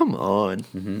 Oh, come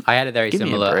on. I had a very Give me a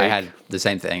similar. I break. had the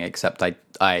same thing, except I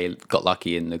got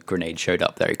lucky and the grenade showed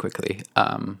up very quickly.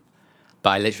 But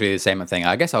I literally the same thing.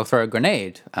 I guess I'll throw a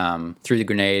grenade. Threw the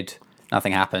grenade.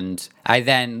 Nothing happened. I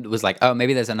then was like, oh,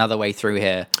 maybe there's another way through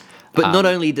here. But not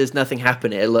only does nothing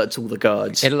happen, it alerts all the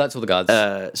guards. It alerts all the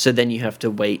guards. So then you have to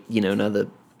wait, another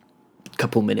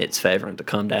couple minutes for everyone to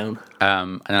calm down.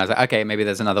 And I was like, okay, maybe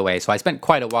there's another way. So I spent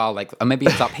quite a while, like, maybe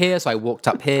it's up here. So I walked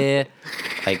up here,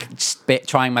 like,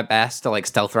 trying my best to, like,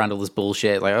 stealth around all this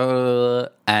bullshit, like,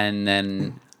 and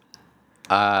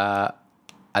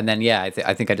then, yeah, I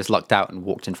think I just lucked out and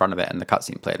walked in front of it, and the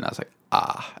cutscene played, and I was like,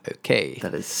 okay.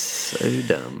 That is so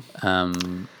dumb.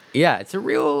 Yeah, it's a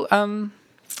real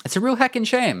heckin'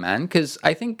 shame, man, because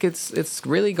I think it's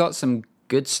really got some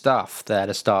good stuff there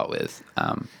to start with.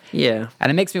 Yeah. And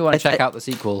it makes me want to check out the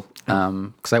sequel,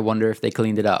 because I wonder if they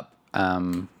cleaned it up.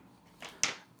 Probably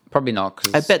not,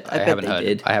 because I bet they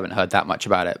did. I haven't heard that much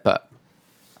about it, but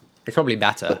it's probably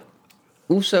better.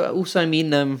 Also, I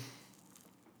mean,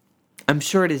 I'm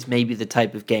sure it is maybe the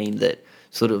type of game that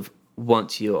sort of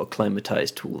once you're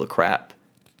acclimatized to all the crap,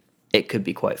 it could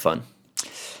be quite fun.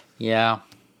 Yeah.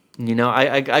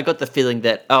 I got the feeling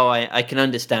that, I can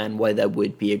understand why there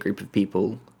would be a group of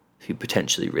people who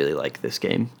potentially really like this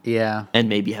game. Yeah. And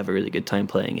maybe have a really good time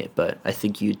playing it, but I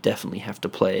think you definitely have to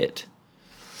play it,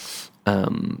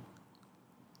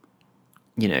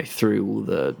 through all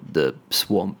the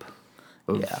swamp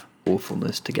of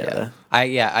awfulness to get there.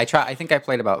 I think I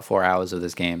played about 4 hours of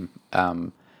this game,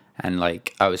 and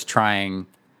like I was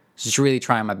just really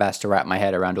trying my best to wrap my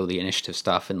head around all the initiative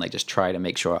stuff and like just try to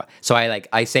make sure. So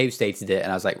I save stated it,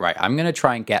 and I was like, right, I'm gonna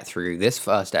try and get through this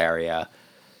first area,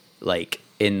 like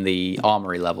in the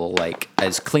armory level, like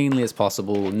as cleanly as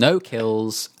possible, no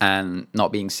kills and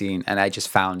not being seen. And I just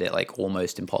found it like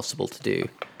almost impossible to do.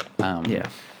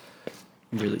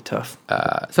 Really tough.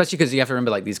 Especially because you have to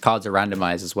remember, like, these cards are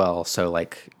randomized as well. So,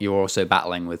 like, you're also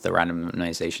battling with the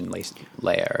randomization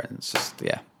layer. And it's just,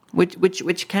 yeah.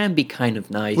 Which can be kind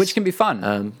of nice. Which can be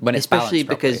fun when it's especially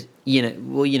balanced because,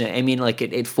 I mean, like,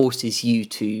 it forces you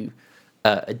to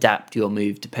adapt your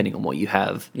move depending on what you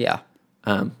have. Yeah.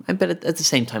 But at the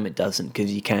same time, it doesn't,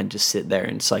 because you can just sit there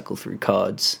and cycle through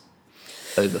cards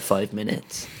over 5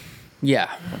 minutes.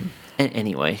 Yeah.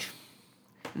 Anyway.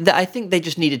 I think they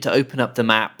just needed to open up the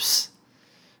maps,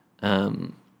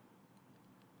 and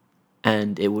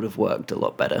it would have worked a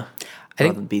lot better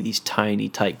rather than be these tiny,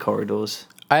 tight corridors.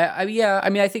 I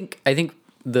think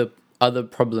the other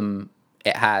problem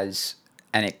it has,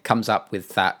 and it comes up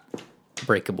with that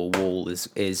breakable wall,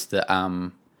 is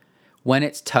that when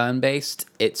it's turn-based,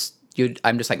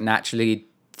 I'm just like naturally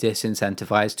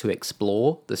disincentivized to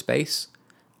explore the space.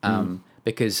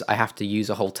 Because I have to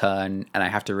use a whole turn and I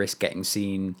have to risk getting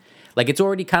seen. Like it's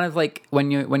already kind of like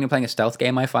when you're playing a stealth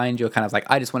game, I find you're kind of like,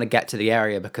 I just want to get to the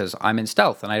area because I'm in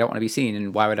stealth and I don't want to be seen,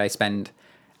 and why would I spend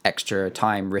extra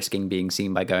time risking being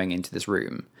seen by going into this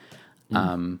room?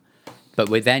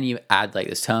 But then you add like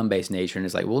this turn-based nature, and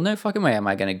it's like, well, no fucking way am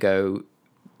I going to go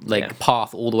like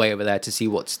path all the way over there to see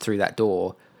what's through that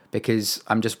door, because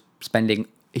I'm just spending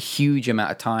a huge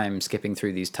amount of time skipping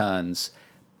through these turns,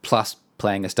 plus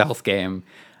playing a stealth game.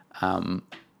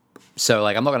 So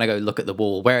like I'm not gonna go look at the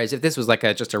wall. Whereas if this was like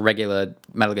just a regular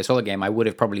Metal Gear Solid game, I would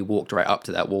have probably walked right up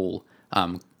to that wall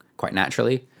quite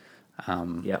naturally.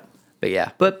 Yeah. But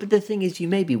yeah, But the thing is, you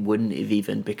maybe wouldn't have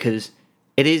even, because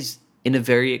it is in a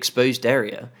very exposed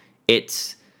area.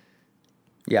 It's,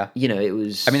 yeah. you know, it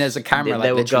was. I mean, there's a camera like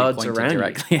there were literally guards pointed around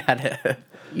directly at it.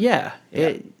 you. Yeah.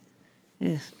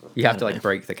 You have to like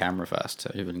break the camera first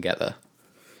to even get there.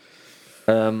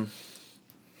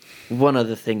 One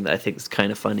other thing that I think is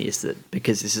kind of funny is that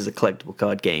because this is a collectible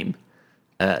card game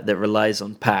that relies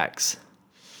on packs,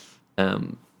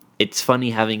 it's funny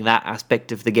having that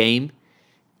aspect of the game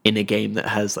in a game that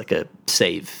has like a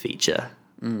save feature.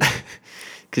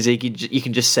 Because you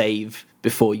can just save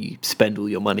before you spend all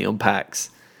your money on packs.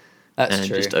 That's and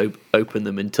true. just open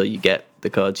them until you get the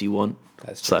cards you want.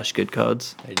 That's true. / good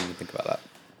cards. I didn't even think about that.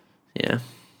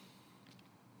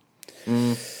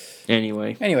 Yeah.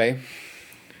 Anyway.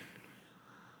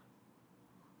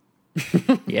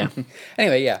 Yeah.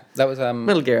 Anyway, yeah, that was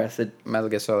Metal Gear Acid. Metal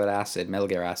Gear Solid Acid, Metal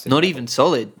Gear Acid. Not even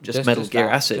solid, just Metal Gear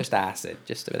Acid. Just acid,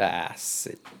 just a bit of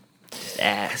acid.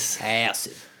 Ass.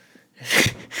 Acid.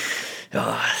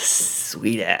 Oh,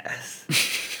 sweet ass.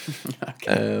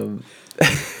 Okay.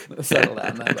 Settle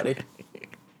down there, buddy.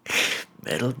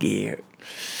 Metal Gear.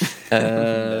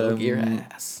 Metal Gear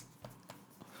ass.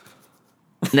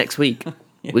 Next week,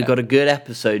 we got a good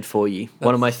episode for you.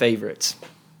 One of my favorites.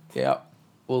 Yeah,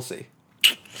 we'll see.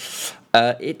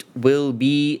 It will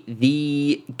be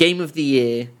the Game of the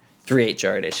Year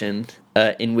 3HR edition,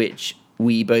 in which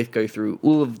we both go through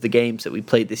all of the games that we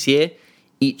played this year,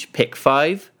 each pick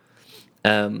 5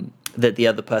 that the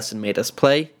other person made us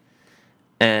play,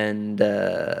 and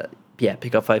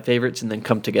pick our 5 favorites, and then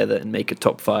come together and make a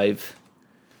top 5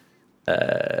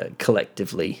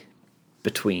 collectively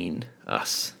between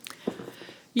us.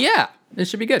 Yeah, it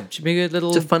should be good. Should be a good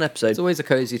little. It's a fun episode. It's always a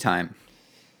cozy time.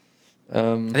 I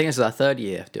think this is our 3rd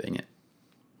year of doing it.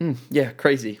 Yeah,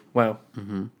 crazy. Wow.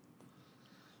 Mm-hmm.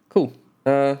 Cool.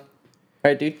 All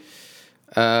right, dude.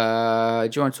 Do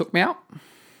you want to talk me out?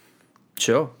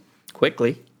 Sure.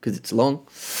 Quickly, because it's long.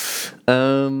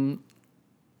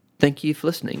 Thank you for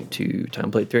listening to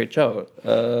Time Played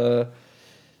 3HR.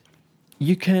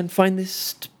 You can find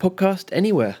this podcast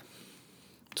anywhere.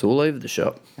 It's all over the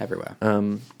shop. Everywhere.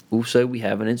 Also, we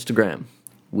have an Instagram.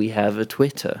 We have a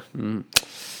Twitter.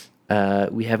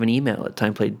 We have an email at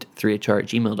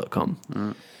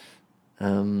timeplayed3hr@gmail.com.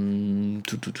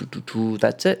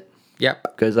 That's it.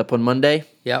 Yep. Goes up on Monday,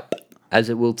 Yep. as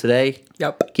it will today.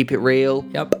 Yep. Keep it real.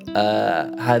 Yep.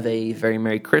 Have a very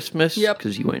Merry Christmas. Yep.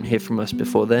 Because you won't hear from us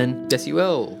before then. Yes, you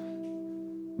will.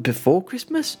 Before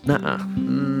Christmas? Nuh-uh.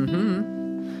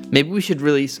 Maybe we should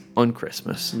release on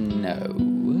Christmas. No.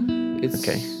 It's...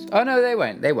 Okay. Oh no, they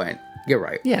won't. They won't. You're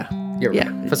right. Yeah. You're yeah.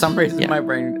 right. For some reason, yeah. my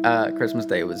brain, Christmas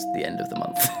Day was the end of the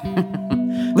month.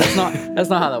 That's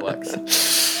not how that works.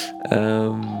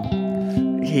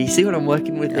 You see what I'm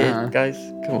working with here, guys?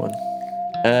 Come on.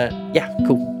 Yeah,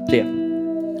 cool. See ya.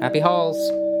 Happy Halls.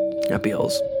 Happy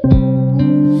holes.